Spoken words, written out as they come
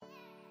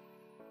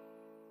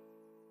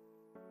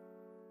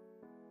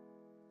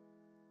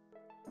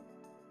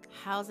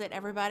How's it,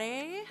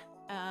 everybody?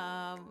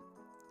 I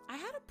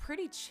had a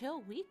pretty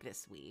chill week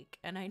this week,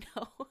 and I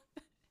know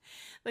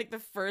like the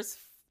first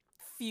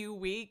few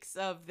weeks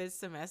of this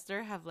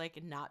semester have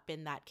like not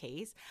been that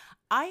case.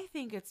 I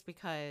think it's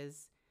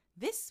because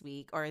this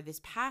week, or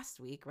this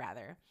past week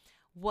rather,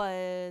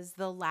 was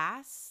the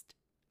last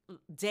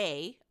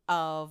day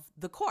of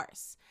the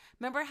course.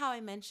 Remember how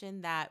I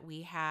mentioned that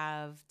we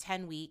have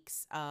 10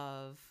 weeks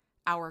of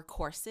our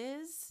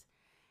courses,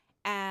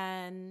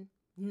 and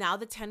now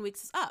the 10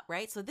 weeks is up,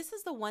 right? So this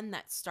is the one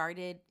that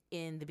started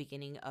in the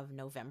beginning of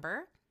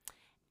November,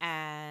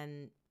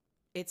 and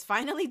it's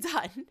finally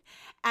done.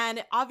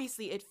 And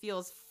obviously it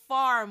feels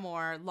far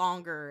more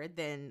longer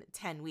than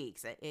 10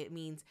 weeks. It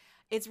means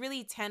it's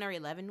really 10 or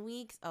 11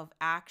 weeks of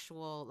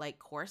actual like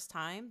course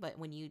time. But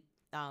when you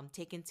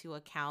take into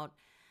account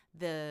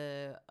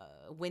the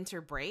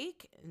winter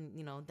break,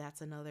 that's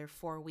another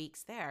 4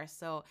 weeks there.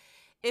 So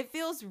it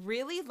feels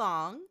really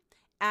long.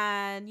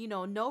 And,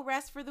 no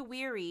rest for the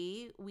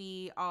weary.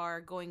 We are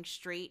going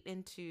straight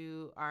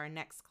into our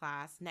next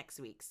class next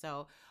week.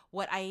 So,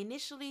 what I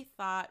initially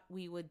thought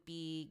we would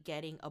be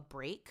getting a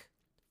break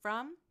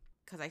from,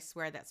 because I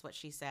swear that's what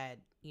she said,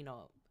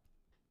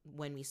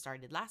 when we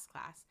started last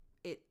class,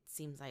 it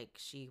seems like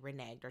she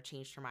reneged or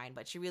changed her mind.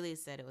 But she really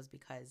said it was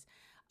because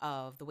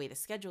of the way the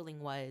scheduling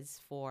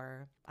was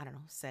for, I don't know,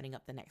 setting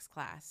up the next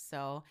class.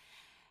 So,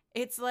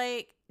 it's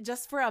like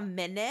just for a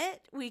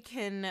minute, we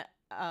can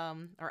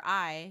or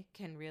I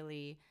can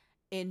really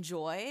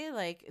enjoy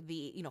like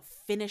the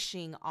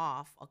finishing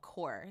off a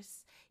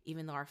course,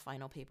 even though our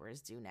final paper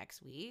is due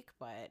next week.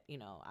 But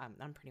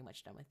I'm pretty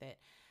much done with it.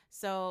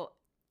 So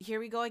here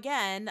we go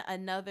again,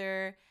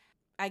 another,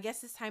 I guess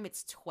this time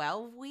it's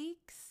 12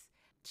 weeks.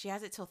 She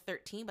has it till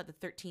 13, but the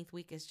 13th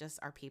week is just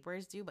our paper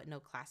is due, but no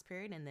class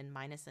period, and then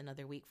minus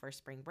another week for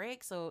spring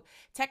break. So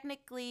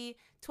technically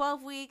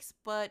 12 weeks,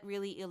 but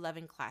really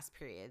 11 class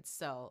periods.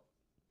 So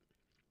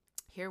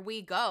here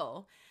we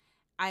go.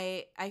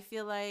 I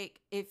feel like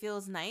it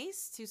feels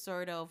nice to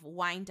sort of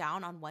wind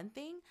down on one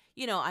thing.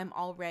 I'm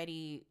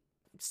already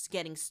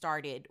getting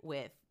started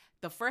with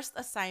the first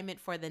assignment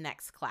for the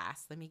next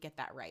class. Let me get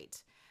that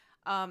right.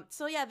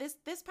 So yeah,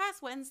 this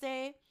past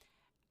Wednesday,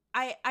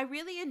 I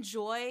really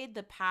enjoyed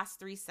the past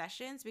 3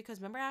 sessions, because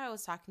remember how I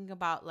was talking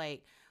about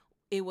like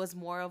it was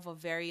more of a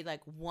very like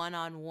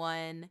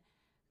one-on-one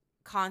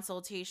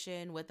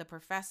consultation with the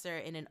professor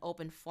in an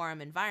open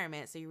forum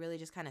environment. So you're really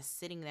just kind of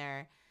sitting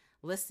there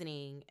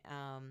listening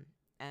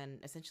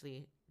and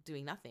essentially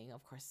doing nothing.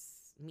 Of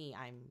course,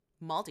 I'm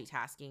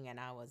multitasking,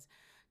 and I was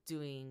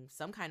doing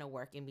some kind of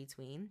work in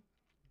between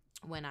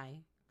when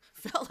I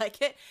felt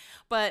like it.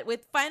 But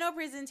with final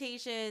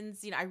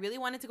presentations, I really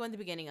wanted to go in the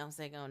beginning. I was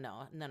like, oh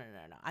no.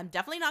 I'm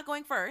definitely not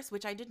going first,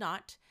 which I did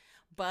not,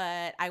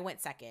 but I went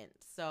second.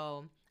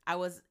 So I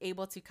was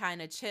able to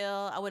kind of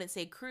chill. I wouldn't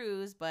say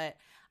cruise, but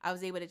I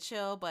was able to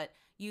chill. But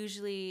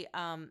usually,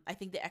 I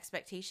think the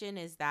expectation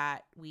is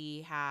that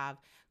we have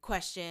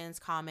questions,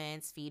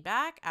 comments,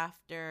 feedback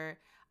after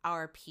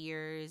our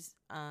peers'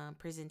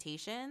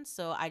 presentation.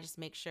 So I just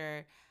make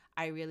sure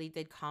I really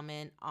did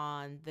comment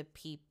on the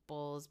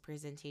people's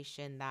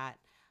presentation that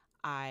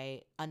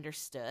I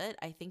understood.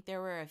 I think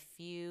there were a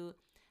few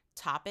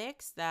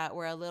topics that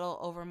were a little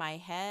over my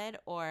head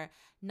or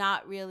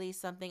not really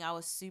something I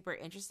was super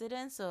interested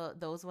in. So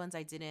those ones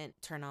I didn't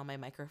turn on my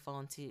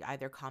microphone to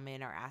either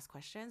comment or ask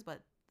questions, but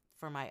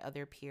for my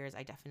other peers,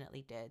 I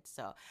definitely did.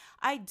 So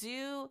I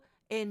do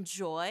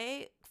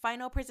enjoy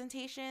final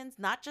presentations,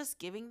 not just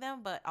giving them,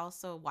 but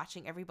also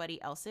watching everybody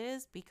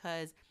else's,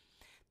 because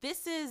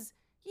this is,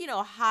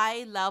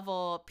 high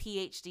level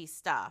PhD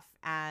stuff.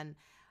 And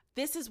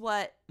this is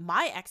what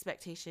my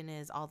expectation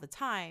is all the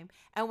time.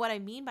 And what I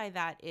mean by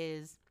that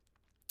is,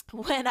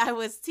 when I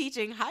was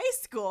teaching high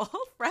school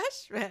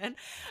freshmen,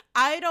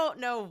 I don't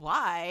know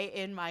why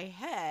in my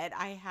head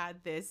I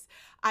had this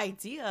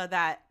idea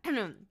that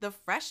the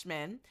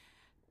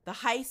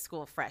high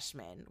school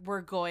freshmen,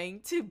 were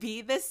going to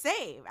be the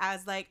same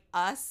as like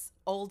us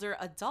older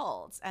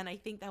adults. And I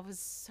think that was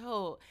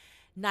so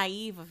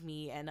naive of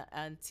me, and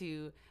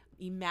to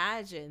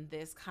imagine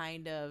this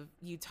kind of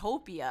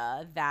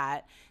utopia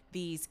that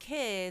these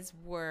kids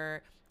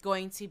were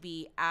going to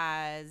be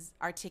as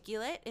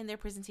articulate in their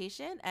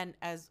presentation and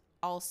as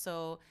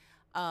also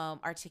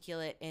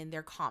articulate in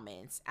their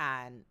comments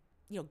and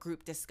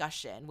group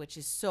discussion, which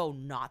is so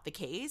not the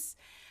case.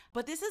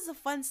 But this is the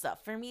fun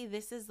stuff for me.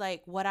 This is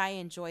like what I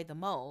enjoy the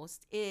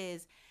most,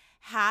 is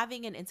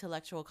having an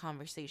intellectual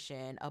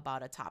conversation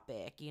about a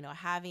topic,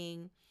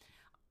 having,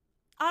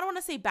 I don't want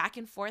to say back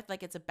and forth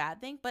like it's a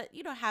bad thing, but,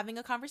 having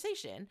a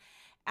conversation.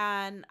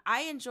 And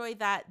I enjoy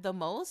that the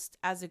most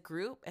as a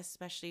group,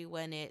 especially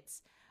when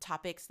it's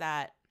topics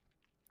that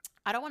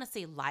I don't want to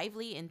say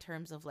lively in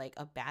terms of like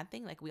a bad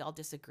thing, like we all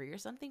disagree or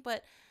something,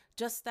 but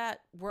just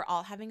that we're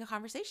all having a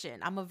conversation.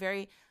 I'm a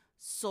very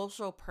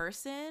social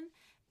person.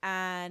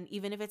 And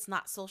even if it's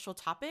not social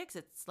topics,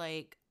 it's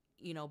like,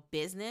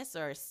 business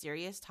or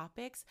serious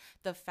topics,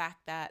 the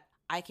fact that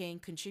I can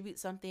contribute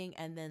something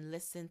and then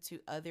listen to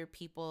other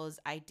people's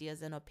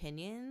ideas and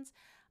opinions,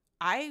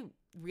 I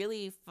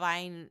really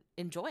find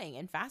enjoying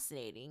and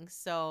fascinating.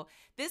 So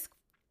this,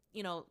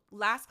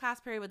 last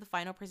class period with the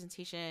final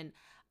presentation,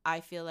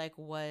 I feel like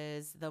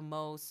was the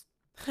most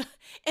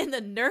in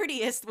the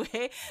nerdiest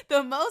way,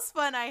 the most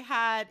fun I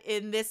had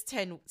in this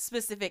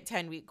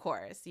 10-week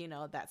course,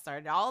 that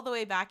started all the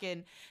way back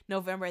in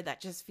November. That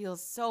just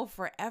feels so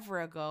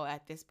forever ago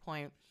at this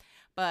point.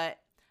 But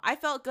I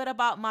felt good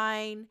about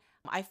mine.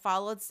 I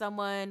followed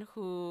someone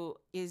who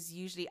is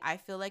usually, I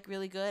feel like,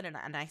 really good.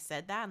 And I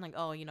said that. I'm like,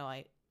 oh,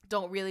 I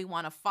don't really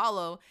want to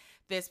follow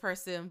this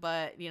person,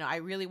 but, I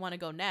really want to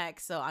go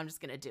next. So I'm just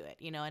going to do it,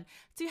 and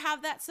to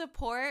have that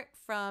support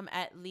from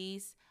at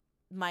least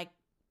my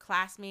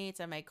classmates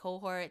and my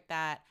cohort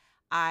that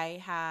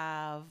I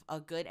have a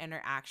good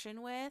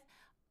interaction with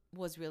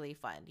was really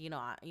fun.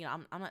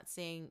 I'm not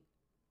saying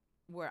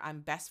where I'm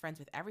best friends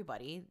with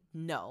everybody.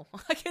 No,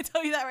 I can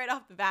tell you that right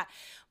off the bat.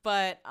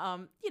 But,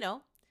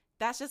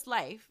 that's just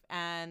life.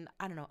 And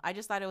I don't know. I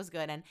just thought it was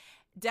good. And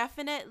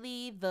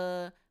definitely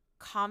the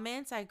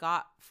comments I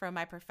got from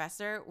my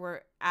professor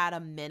were at a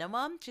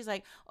minimum. She's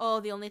like,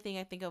 oh, the only thing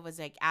I think of was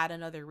like add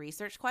another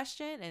research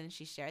question. And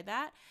she shared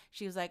that.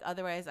 She was like,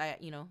 otherwise, I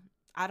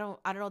don't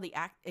know the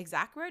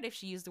exact word, if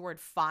she used the word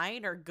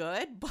fine or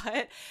good,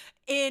 but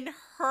in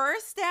her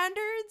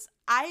standards,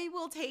 I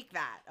will take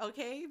that,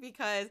 okay?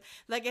 Because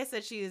like I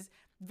said, she's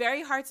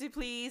very hard to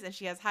please and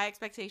she has high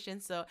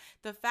expectations. So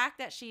the fact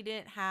that she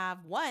didn't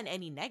have, one,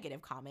 any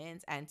negative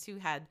comments, and two,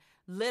 had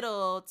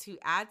little to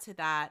add to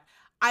that,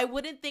 I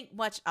wouldn't think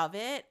much of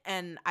it.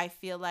 And I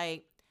feel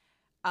like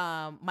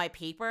my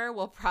paper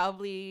will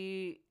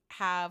probably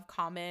have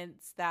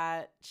comments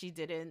that she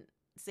didn't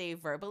say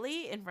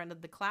verbally in front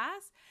of the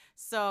class.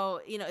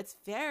 So, it's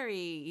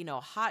very,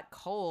 hot,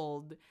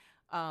 cold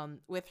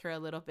with her a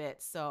little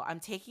bit. So I'm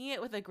taking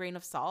it with a grain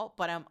of salt,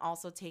 but I'm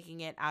also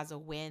taking it as a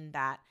win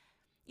that,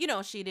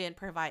 she didn't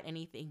provide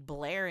anything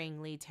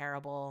blaringly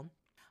terrible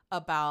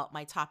about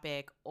my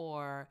topic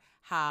or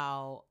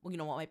how,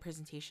 what my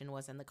presentation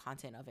was and the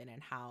content of it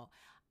and how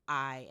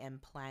I am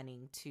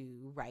planning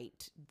to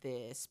write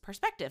this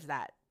perspective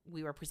that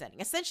we were presenting.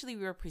 Essentially,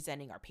 we were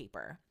presenting our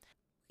paper.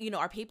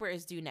 Our paper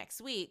is due next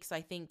week. So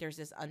I think there's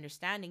this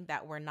understanding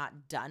that we're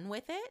not done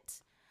with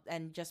it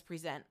and just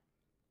present,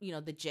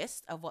 the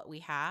gist of what we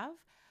have.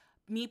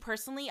 Me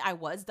personally, I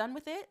was done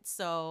with it.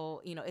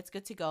 So, it's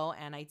good to go.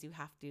 And I do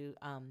have to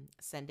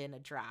send in a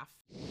draft.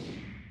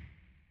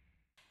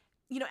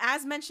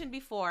 As mentioned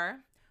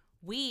before,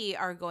 we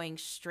are going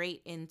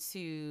straight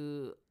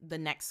into the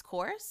next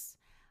course,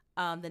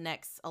 the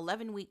next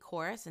 11-week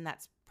course. And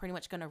that's pretty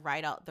much going to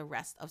ride out the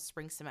rest of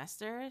spring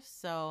semester.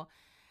 So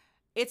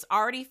it's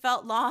already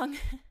felt long.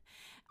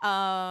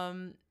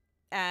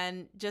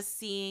 And just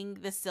seeing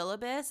the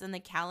syllabus and the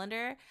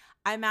calendar,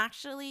 I'm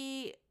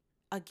actually,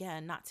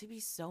 again, not to be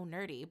so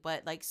nerdy,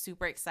 but like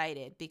super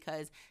excited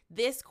because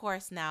this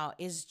course now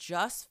is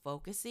just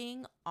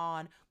focusing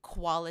on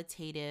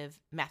qualitative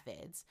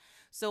methods.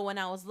 So when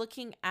I was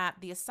looking at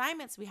the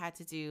assignments we had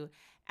to do,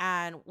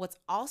 and what's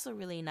also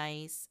really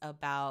nice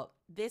about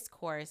this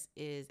course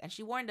is, and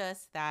she warned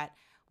us that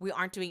we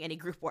aren't doing any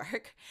group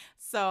work.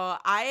 So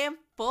I am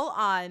full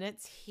on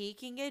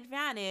taking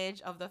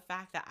advantage of the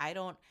fact that I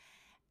don't,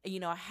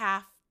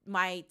 half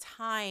my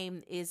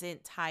time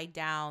isn't tied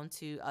down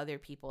to other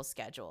people's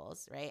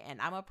schedules, right?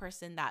 And I'm a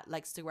person that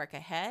likes to work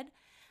ahead.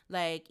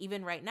 Like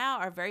even right now,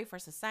 our very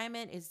first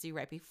assignment is due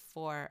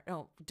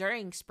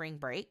during spring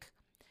break,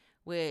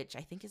 which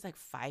I think is like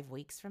 5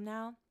 weeks from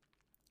now.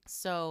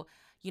 So,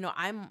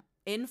 I'm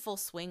in full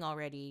swing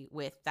already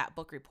with that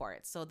book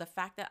report. So the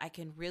fact that I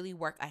can really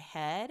work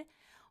ahead,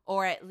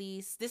 or at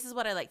least this is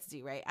what I like to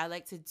do, right? I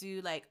like to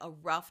do like a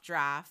rough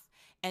draft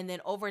and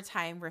then over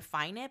time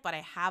refine it. But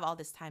I have all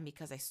this time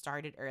because I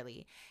started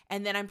early.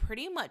 And then I'm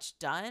pretty much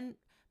done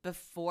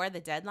before the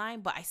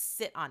deadline, but I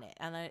sit on it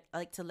and I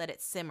like to let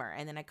it simmer.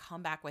 And then I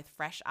come back with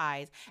fresh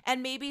eyes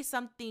and maybe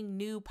something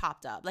new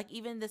popped up. Like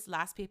even this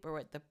last paper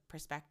with the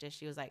prospectus,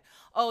 she was like,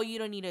 oh, you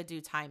don't need to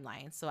do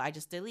timelines. So I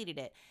just deleted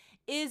it.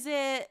 Is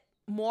it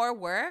more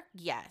work?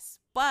 Yes.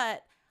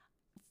 But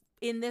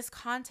in this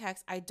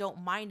context, I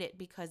don't mind it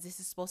because this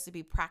is supposed to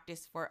be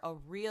practice for a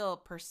real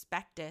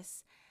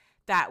prospectus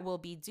that we'll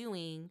be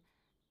doing,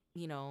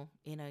 in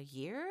a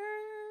year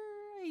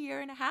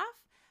and a half.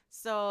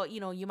 So,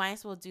 you might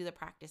as well do the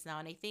practice now.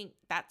 And I think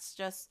that's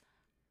just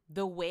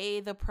the way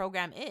the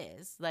program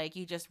is. Like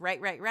you just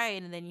write,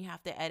 and then you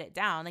have to edit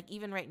down. Like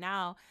even right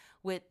now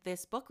with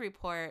this book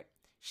report,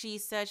 she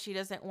said she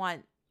doesn't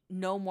want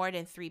no more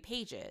than 3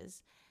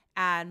 pages.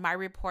 And my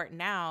report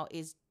now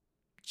is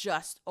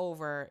just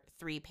over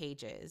 3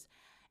 pages.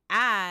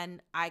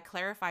 And I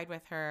clarified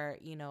with her,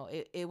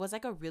 it was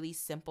like a really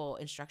simple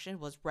instruction,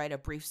 was write a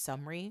brief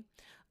summary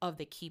of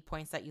the key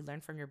points that you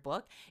learned from your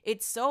book.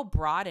 It's so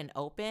broad and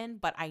open,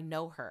 but I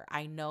know her.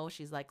 I know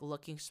she's like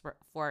looking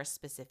for a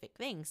specific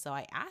thing. So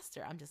I asked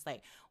her, I'm just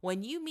like,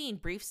 when you mean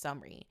brief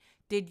summary,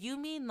 did you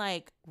mean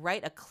like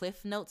write a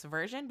Cliff Notes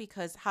version?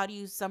 Because how do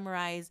you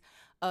summarize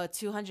a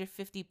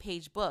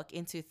 250-page book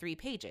into 3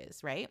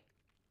 pages, right?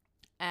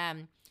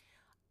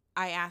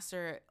 I asked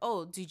her,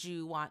 oh, did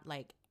you want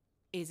like,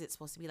 is it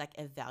supposed to be like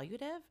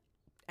evaluative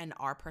and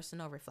our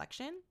personal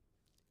reflection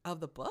of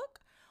the book?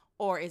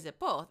 Or is it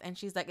both? And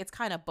she's like, it's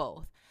kind of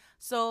both.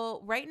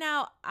 So right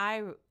now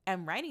I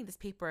am writing this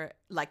paper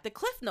like the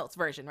Cliff Notes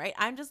version, right?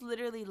 I'm just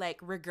literally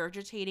like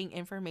regurgitating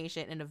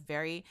information in a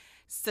very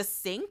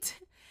succinct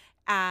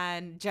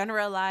and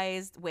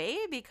generalized way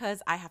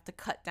because I have to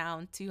cut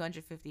down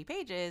 250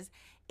 pages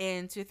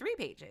into 3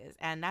 pages.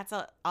 And that's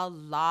a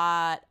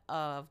lot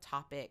of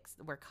topics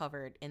were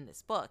covered in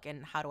this book.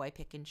 And how do I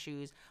pick and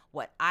choose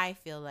what I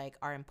feel like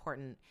are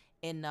important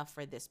enough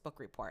for this book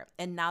report?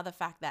 And now the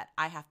fact that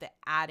I have to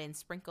add in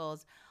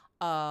sprinkles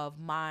of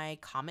my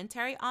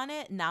commentary on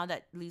it, now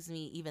that leaves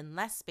me even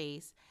less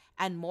space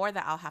and more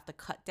that I'll have to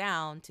cut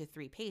down to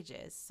 3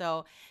 pages.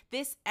 So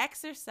this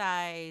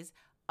exercise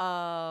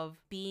of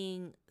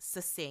being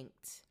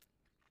succinct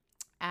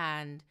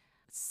and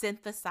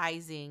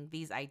synthesizing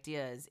these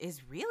ideas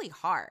is really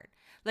hard.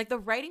 Like the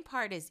writing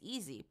part is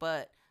easy,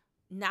 but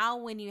now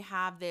when you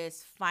have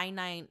this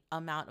finite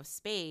amount of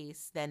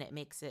space, then it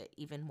makes it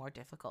even more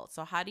difficult.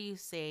 So how do you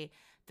say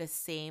the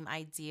same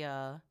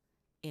idea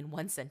in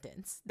one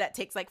sentence that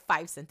takes like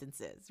 5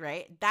 sentences,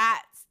 right?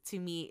 That to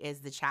me is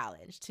the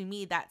challenge. To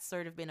me, that's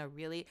sort of been a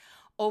really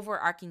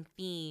overarching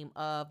theme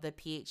of the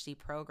PhD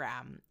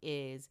program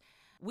is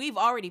we've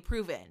already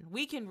proven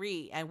we can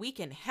read and we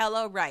can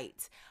hella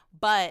write,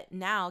 but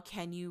now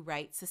can you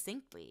write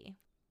succinctly?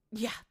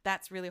 Yeah,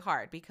 that's really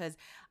hard because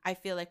I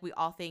feel like we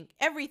all think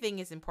everything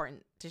is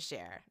important to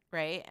share,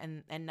 right?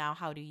 And now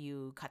how do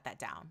you cut that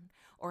down?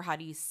 Or how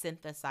do you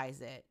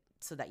synthesize it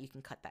so that you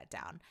can cut that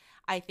down?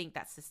 I think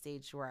that's the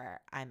stage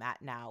where I'm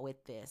at now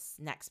with this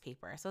next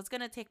paper. So it's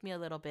going to take me a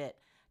little bit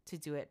to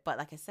do it. But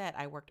like I said,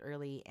 I worked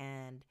early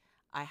and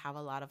I have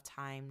a lot of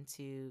time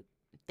to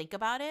think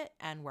about it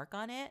and work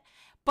on it.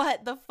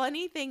 But the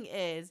funny thing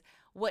is,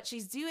 what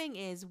she's doing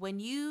is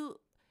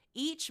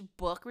each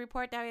book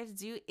report that we have to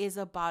do is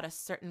about a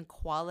certain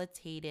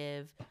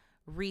qualitative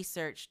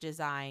research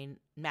design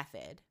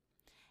method.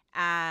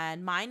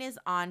 And mine is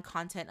on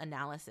content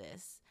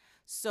analysis.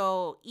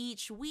 So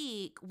each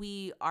week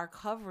we are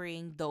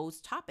covering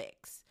those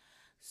topics.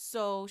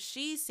 So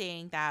she's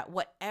saying that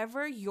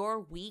whatever your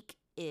week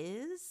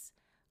is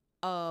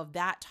of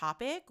that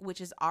topic,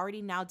 which is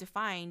already now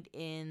defined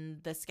in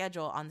the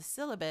schedule on the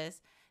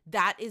syllabus,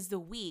 that is the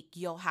week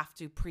you'll have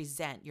to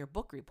present your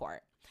book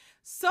report.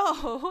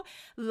 So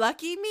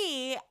lucky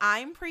me,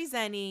 I'm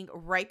presenting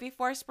right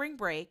before spring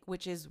break,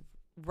 which is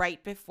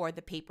right before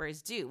the paper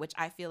is due, which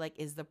I feel like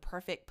is the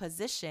perfect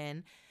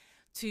position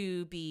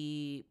to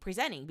be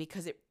presenting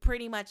because it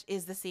pretty much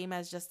is the same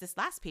as just this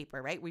last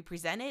paper, right? We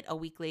present it, a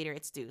week later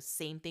it's due.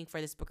 Same thing for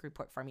this book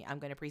report for me. I'm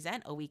going to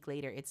present, a week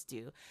later it's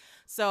due.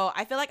 So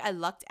I feel like I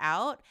lucked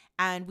out,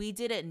 and we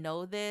didn't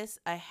know this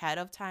ahead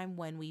of time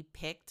when we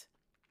picked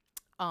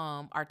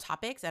our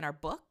topics and our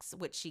books,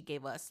 which she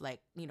gave us like,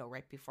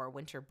 right before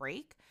winter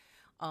break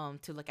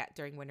to look at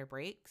during winter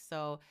break.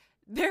 So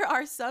there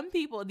are some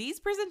people, these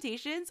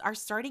presentations are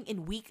starting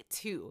in week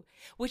 2,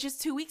 which is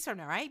 2 weeks from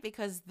now, right?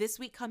 Because this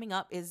week coming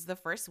up is the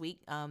first week,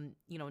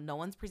 no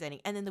one's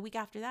presenting. And then the week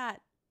after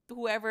that,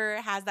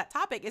 whoever has that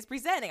topic is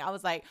presenting. I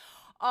was like,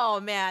 oh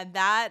man,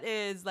 that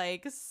is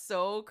like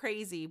so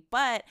crazy.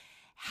 But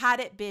had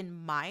it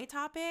been my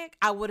topic,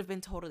 I would have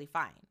been totally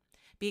fine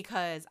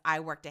because I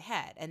worked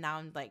ahead. And now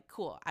I'm like,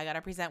 cool, I got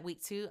to present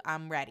week 2.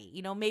 I'm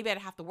ready. Maybe I'd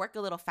have to work a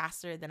little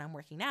faster than I'm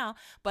working now,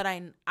 but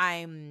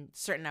I'm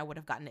certain I would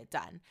have gotten it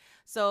done.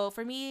 So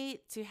for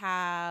me to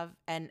have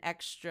an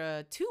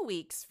extra 2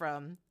 weeks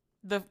from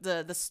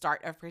the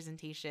start of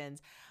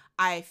presentations,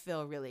 I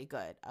feel really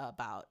good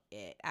about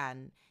it.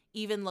 And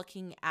even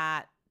looking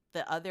at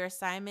the other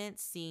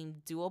assignments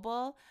seemed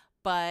doable,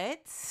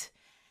 but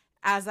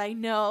as I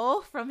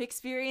know from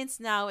experience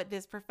now with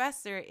this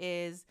professor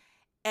is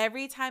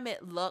every time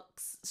it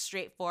looks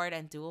straightforward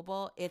and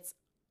doable, it's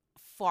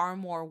far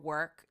more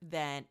work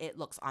than it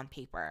looks on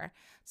paper.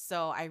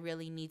 So I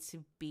really need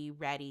to be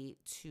ready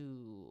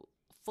to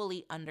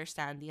fully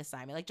understand the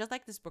assignment. Like just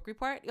like this book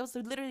report, it was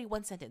literally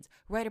 1 sentence,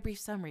 write a brief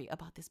summary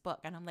about this book.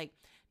 And I'm like,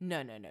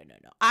 no.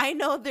 I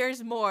know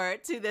there's more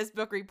to this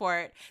book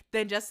report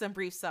than just some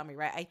brief summary,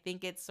 right? I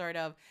think it's sort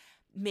of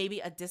maybe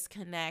a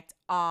disconnect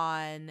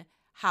on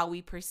how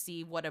we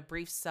perceive what a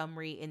brief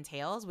summary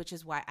entails, which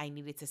is why I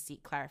needed to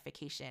seek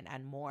clarification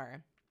and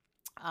more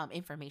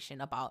information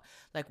about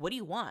like, what do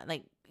you want?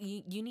 Like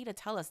you need to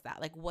tell us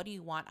that, like, what do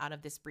you want out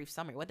of this brief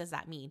summary? What does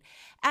that mean?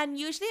 And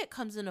usually it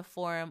comes in a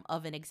form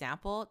of an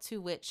example, to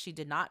which she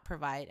did not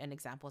provide an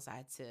example. So I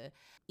had to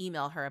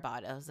email her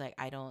about it. I was like,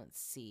 I don't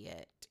see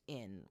it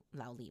in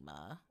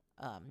Laulima,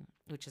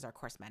 which is our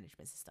course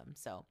management system.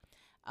 So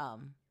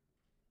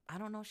I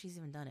don't know if she's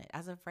even done it.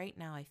 As of right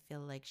now, I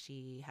feel like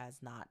she has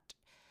not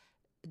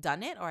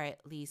done it, or at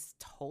least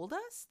told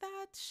us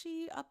that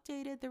she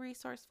updated the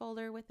resource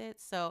folder with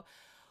it. So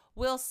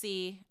we'll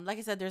see. Like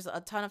I said, there's a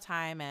ton of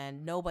time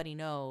and nobody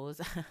knows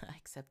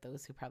except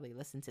those who probably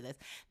listen to this,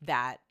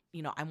 that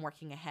I'm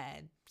working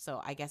ahead.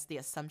 So I guess the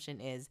assumption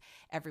is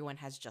everyone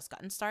has just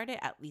gotten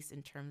started, at least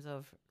in terms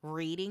of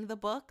reading the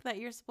book that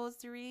you're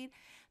supposed to read.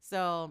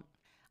 So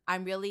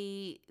I'm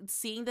really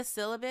seeing the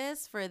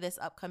syllabus for this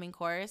upcoming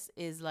course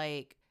is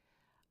like,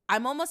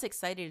 I'm almost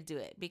excited to do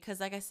it because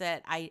like I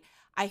said, I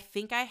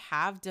think I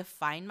have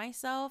defined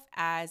myself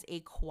as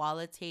a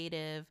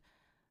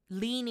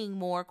leaning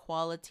more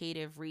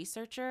qualitative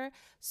researcher.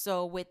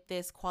 So with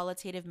this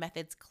qualitative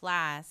methods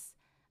class,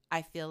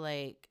 I feel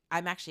like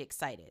I'm actually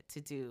excited to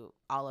do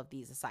all of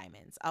these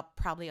assignments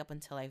probably up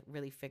until I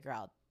really figure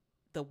out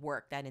the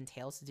work that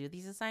entails to do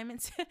these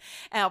assignments.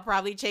 And I'll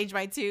probably change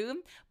my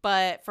tune.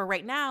 But for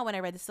right now, when I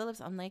read the syllabus,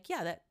 I'm like,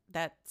 yeah,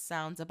 that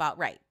sounds about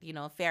right.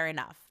 Fair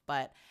enough.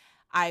 But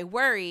I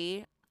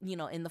worry,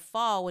 in the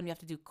fall when we have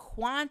to do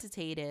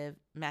quantitative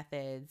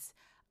methods,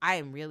 I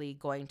am really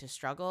going to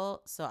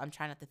struggle. So I'm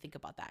trying not to think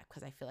about that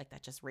because I feel like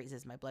that just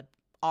raises my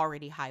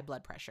already high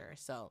blood pressure.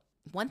 So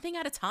one thing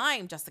at a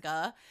time,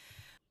 Jessica.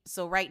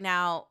 So right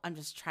now I'm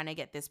just trying to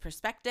get this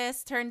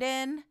prospectus turned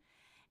in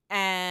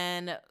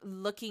and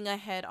looking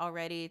ahead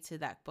already to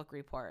that book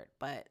report.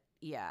 But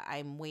yeah,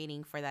 I'm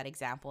waiting for that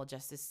example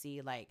just to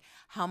see like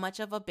how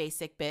much of a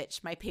basic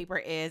bitch my paper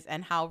is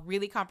and how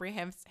really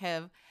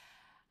comprehensive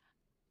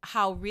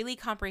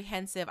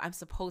I'm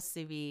supposed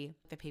to be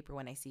with the paper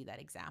when I see that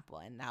example.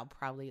 And now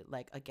probably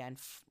like, again,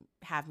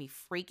 have me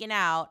freaking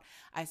out.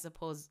 I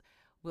suppose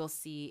we'll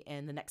see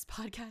in the next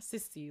podcast to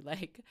see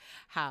like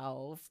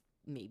how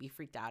maybe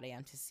freaked out I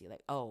am to see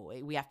like, oh,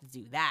 we have to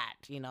do that.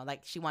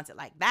 Like she wants it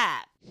like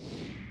that.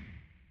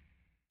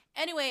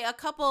 Anyway, a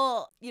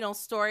couple,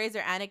 stories or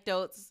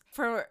anecdotes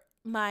for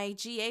my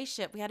GA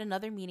ship. We had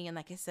another meeting and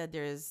like I said,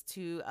 there's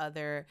 2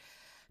 other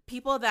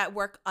people that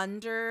work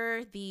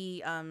under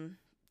the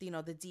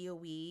the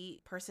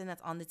DOE person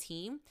that's on the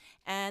team.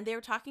 And they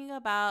were talking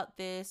about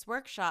this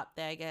workshop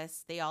that I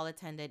guess they all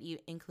attended,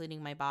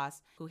 including my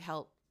boss who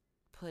helped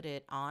put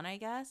it on, I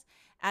guess.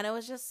 And it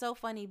was just so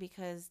funny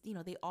because,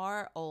 they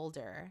are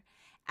older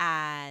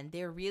and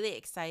they're really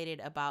excited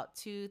about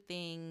 2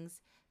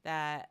 things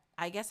that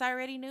I guess I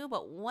already knew.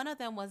 But one of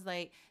them was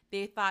like,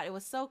 they thought it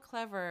was so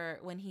clever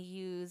when he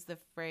used the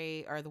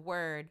phrase or the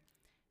word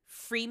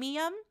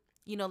freemium.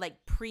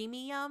 Like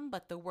premium,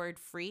 but the word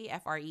free,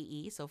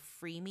 Free. So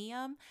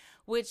freemium,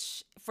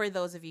 which for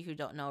those of you who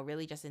don't know,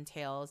 really just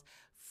entails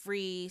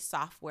free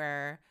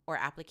software or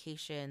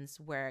applications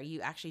where you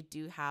actually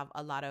do have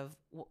a lot of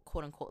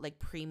quote unquote like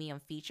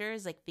premium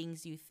features, like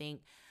things you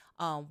think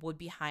would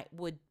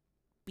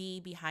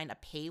be behind a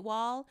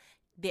paywall.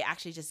 They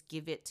actually just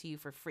give it to you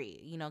for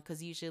free,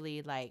 because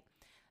usually like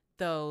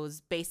those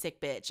basic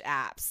bitch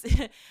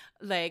apps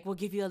like will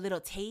give you a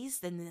little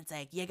taste and then it's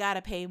like you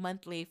gotta pay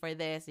monthly for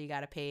this, you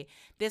gotta pay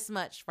this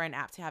much for an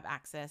app to have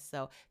access.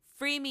 So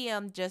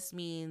freemium just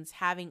means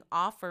having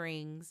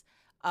offerings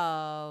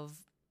of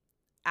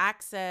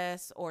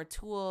access or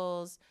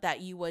tools that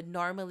you would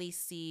normally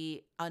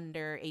see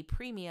under a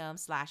premium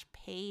 /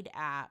 paid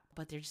app,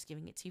 but they're just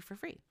giving it to you for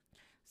free.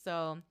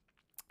 So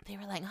they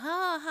were like,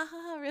 ha, ha,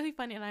 ha, really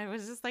funny. And I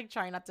was just like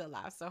trying not to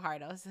laugh so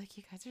hard. I was like,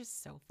 you guys are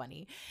so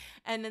funny.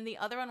 And then the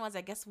other one was,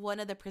 I guess one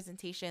of the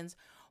presentations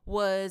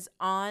was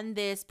on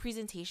this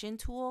presentation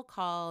tool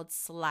called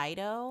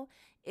Slido.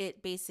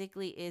 It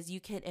basically is you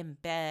can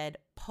embed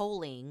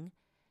polling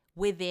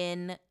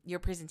within your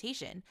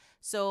presentation.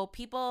 So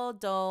people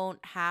don't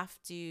have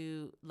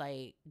to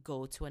like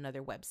go to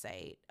another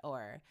website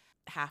or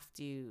have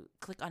to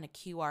click on a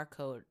QR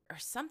code or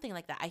something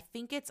like that. I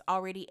think it's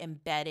already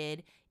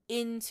embedded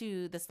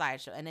into the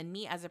slideshow, and then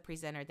me as a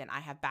presenter, then I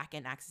have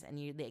backend access and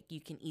you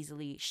can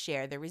easily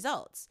share the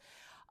results.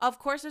 Of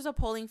course there's a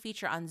polling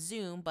feature on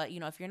Zoom, but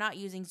if you're not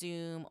using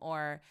Zoom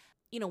or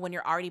when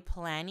you're already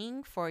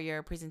planning for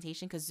your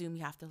presentation, because Zoom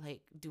you have to like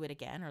do it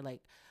again or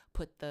like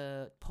put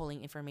the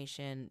polling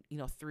information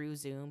through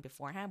Zoom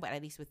beforehand, but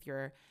at least with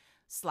your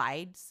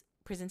slides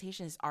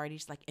presentation is already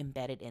just like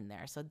embedded in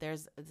there. So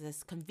there's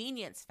this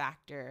convenience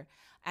factor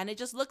and it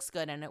just looks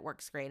good and it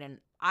works great. And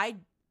I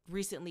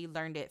recently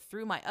learned it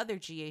through my other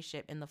GA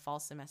ship in the fall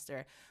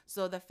semester.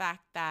 So the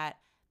fact that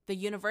the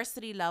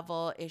university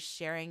level is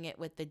sharing it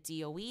with the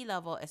DOE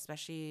level,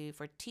 especially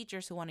for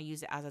teachers who want to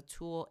use it as a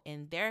tool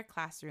in their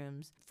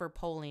classrooms for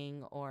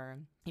polling or,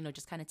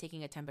 just kind of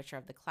taking a temperature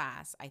of the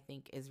class, I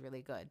think is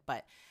really good.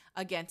 But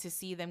again, to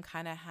see them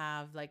kind of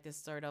have like this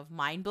sort of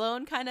mind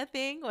blown kind of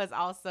thing was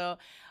also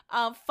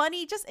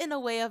funny, just in a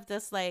way of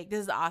just like,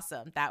 this is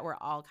awesome that we're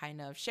all kind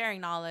of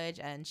sharing knowledge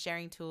and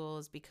sharing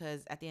tools,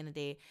 because at the end of the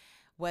day,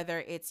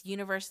 whether it's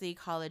University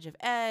College of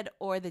Ed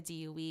or the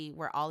DOE,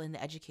 we're all in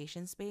the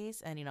education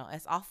space and,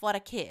 it's all for the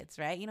kids,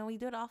 right? We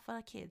do it all for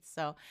the kids.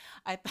 So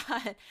I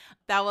thought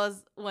that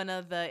was one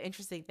of the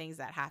interesting things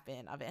that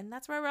happened of it. And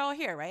that's why we're all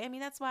here, right? I mean,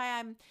 that's why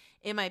I'm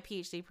in my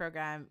PhD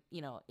program,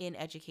 in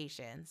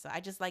education. So I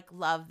just like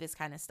love this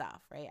kind of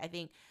stuff, right? I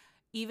think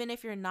even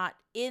if you're not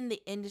in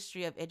the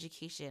industry of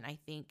education, I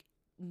think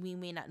we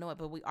may not know it,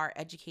 but we are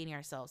educating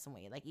ourselves some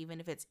way. Like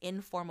even if it's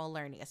informal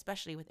learning,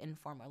 especially with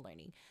informal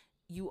learning,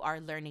 you are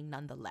learning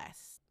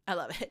nonetheless. I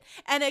love it.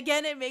 And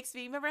again, it makes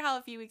me remember how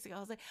a few weeks ago I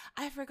was like,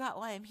 I forgot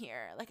why I'm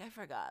here. Like I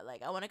forgot.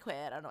 Like I want to quit.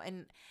 I don't know.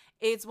 And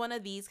it's one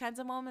of these kinds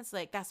of moments.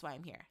 Like that's why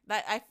I'm here.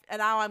 And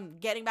now I'm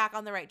getting back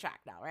on the right track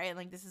now, right?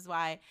 Like this is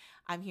why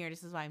I'm here.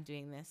 This is why I'm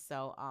doing this.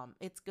 So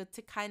it's good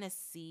to kind of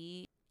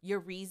see your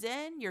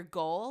reason, your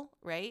goal,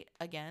 right?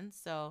 Again,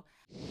 so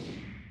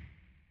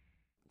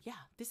yeah,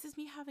 this is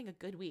me having a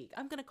good week.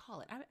 I'm gonna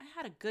call it. I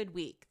had a good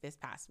week this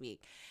past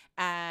week,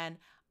 and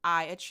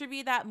I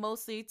attribute that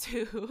mostly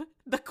to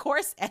the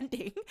course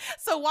ending.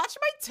 So watch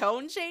my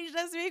tone change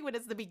this week when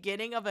it's the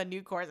beginning of a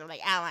new course. I'm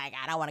like, oh my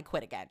God, I want to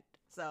quit again.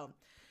 So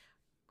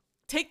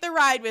take the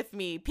ride with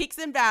me. Peaks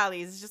and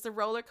valleys. It's just a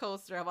roller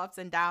coaster of ups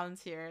and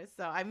downs here.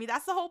 So, I mean,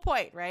 that's the whole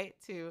point, right?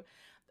 To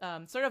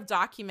sort of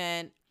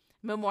document,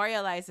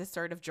 memorialize this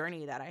sort of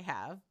journey that I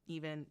have,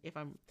 even if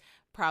I'm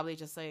probably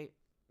just like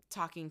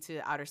talking to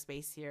outer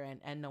space here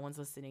and no one's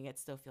listening. It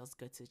still feels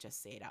good to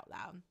just say it out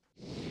loud.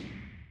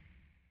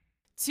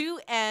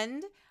 To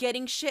end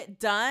getting shit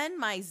done,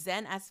 my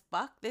zen as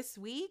fuck this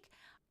week,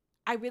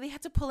 I really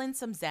had to pull in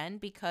some zen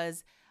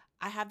because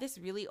I have this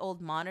really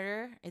old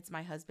monitor. It's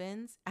my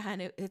husband's,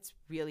 and it's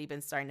really been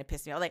starting to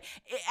piss me off. Like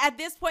at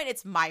this point,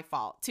 it's my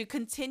fault to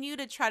continue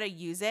to try to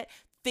use it,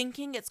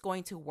 thinking it's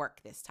going to work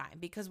this time.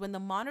 Because when the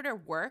monitor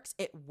works,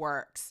 it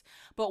works.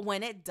 But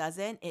when it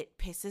doesn't, it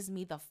pisses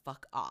me the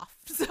fuck off.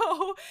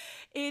 So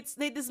it's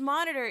this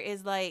monitor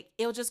is like,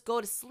 it'll just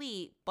go to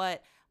sleep,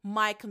 but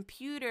my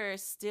computer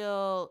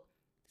still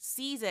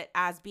sees it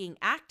as being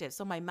active.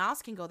 So my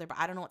mouse can go there, but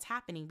I don't know what's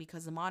happening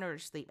because the monitor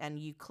is asleep. And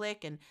you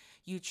click and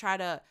you try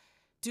to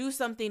do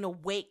something to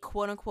wake,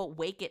 quote unquote,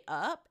 wake it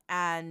up,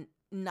 and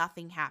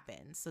nothing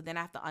happens. So then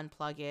I have to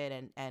unplug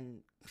it and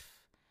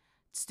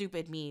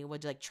stupid me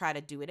would like try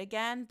to do it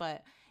again.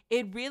 But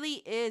it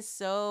really is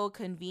so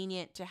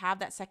convenient to have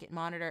that second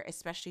monitor,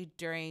 especially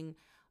during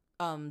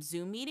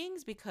Zoom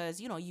meetings,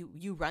 because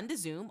you run the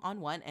Zoom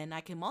on one and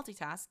I can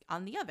multitask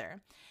on the other,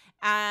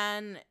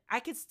 and I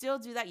could still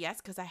do that,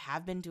 yes, because I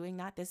have been doing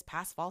that this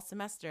past fall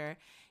semester.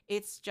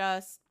 It's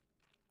just,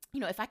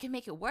 if I can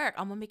make it work,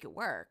 I'm gonna make it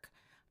work.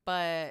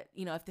 But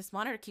if this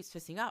monitor keeps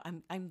pissing up,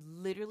 I'm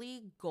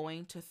literally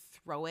going to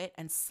throw it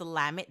and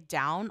slam it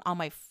down on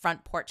my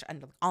front porch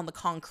and on the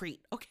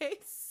concrete. Okay,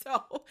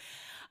 so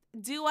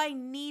do I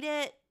need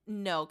it?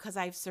 No, because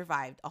I've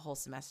survived a whole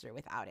semester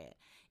without it.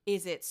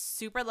 Is it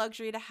super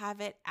luxury to have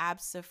it?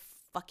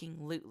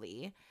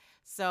 Abso-fucking-lutely.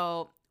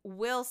 So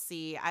we'll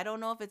see. I don't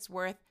know if it's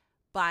worth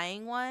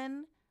buying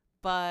one,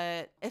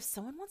 but if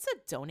someone wants to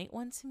donate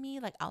one to me,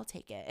 like I'll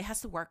take it. It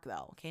has to work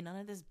though. Okay, none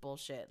of this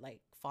bullshit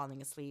like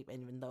falling asleep,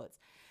 even though it's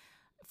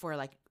for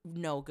like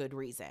no good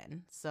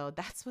reason. So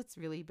that's what's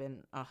really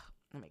been. Oh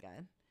my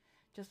God.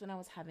 Just when I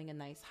was having a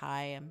nice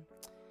high, I'm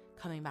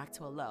coming back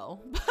to a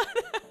low.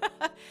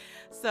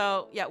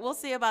 So yeah, we'll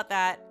see about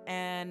that.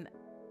 And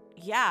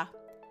yeah.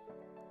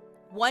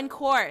 One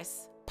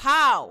course.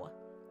 Pow!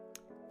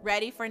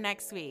 Ready for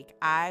next week.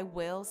 I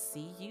will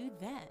see you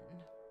then.